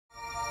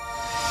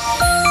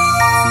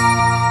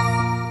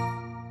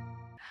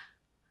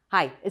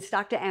Hi, it's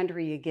Dr.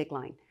 Andrea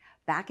Goeglein,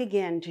 back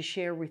again to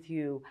share with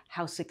you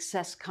how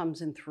success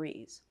comes in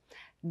threes.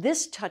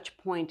 This touch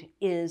point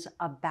is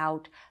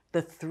about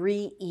the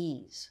 3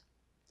 E's: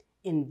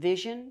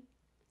 envision,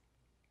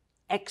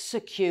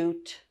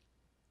 execute,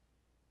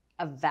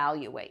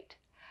 evaluate.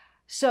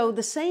 So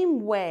the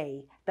same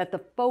way that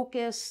the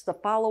focus, the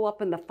follow-up,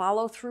 and the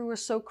follow-through are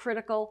so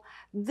critical,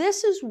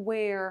 this is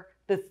where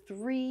the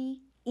 3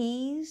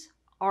 E's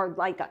are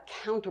like a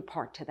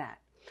counterpart to that.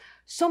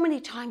 So many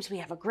times we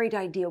have a great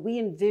idea, we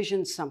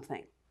envision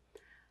something,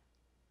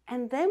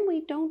 and then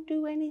we don't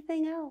do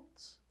anything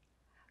else.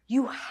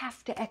 You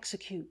have to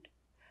execute.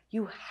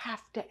 You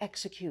have to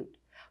execute.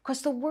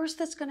 Because the worst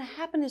that's going to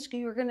happen is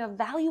you're going to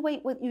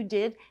evaluate what you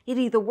did. It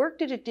either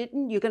worked or it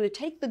didn't. You're going to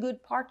take the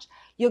good parts.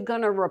 You're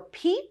going to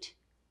repeat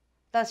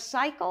the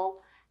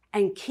cycle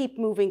and keep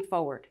moving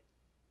forward.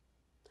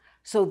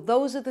 So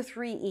those are the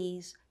 3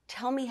 E's.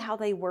 Tell me how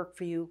they work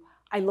for you.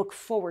 I look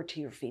forward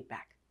to your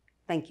feedback.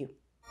 Thank you.